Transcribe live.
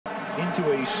into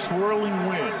a swirling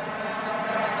wind.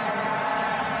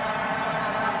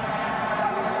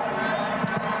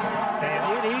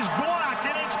 And it is blocked,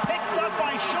 and it's picked up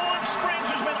by Shawn Springs,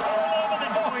 who's been all over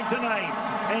the joint tonight.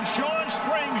 And Shawn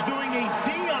Springs doing a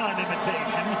Dion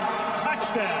imitation.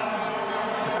 Touchdown.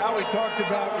 Now we talked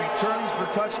about returns for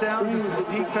touchdowns. This is a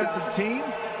defensive team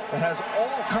that has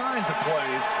all kinds of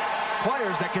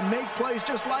players that can make plays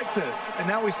just like this. And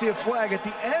now we see a flag at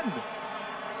the end.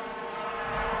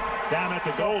 Down at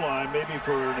the goal line, maybe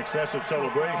for an excessive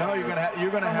celebration. No, you're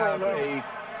gonna have a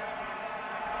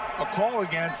call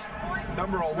against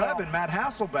number 11, Matt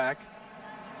Hasselbeck,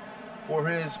 for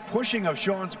his pushing of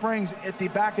Shawn Springs at the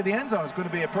back of the end zone. It's going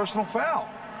to be a personal foul.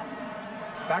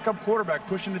 Backup quarterback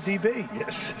pushing the DB.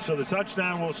 Yes, so the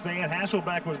touchdown will stand.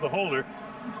 Hasselbeck was the holder.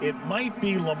 It might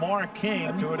be Lamar King.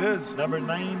 That's who it is. Number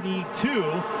 92.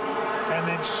 And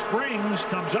then Springs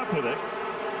comes up with it.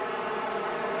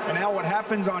 And now what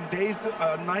happens on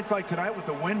nights like tonight with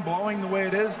the wind blowing the way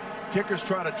it is, kickers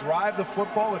try to drive the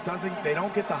football. They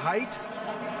don't get the height.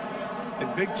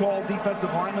 And big, tall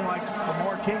defensive linemen like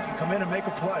Lamar King can come in and make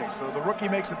a play. So the rookie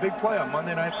makes a big play on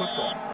Monday Night Football.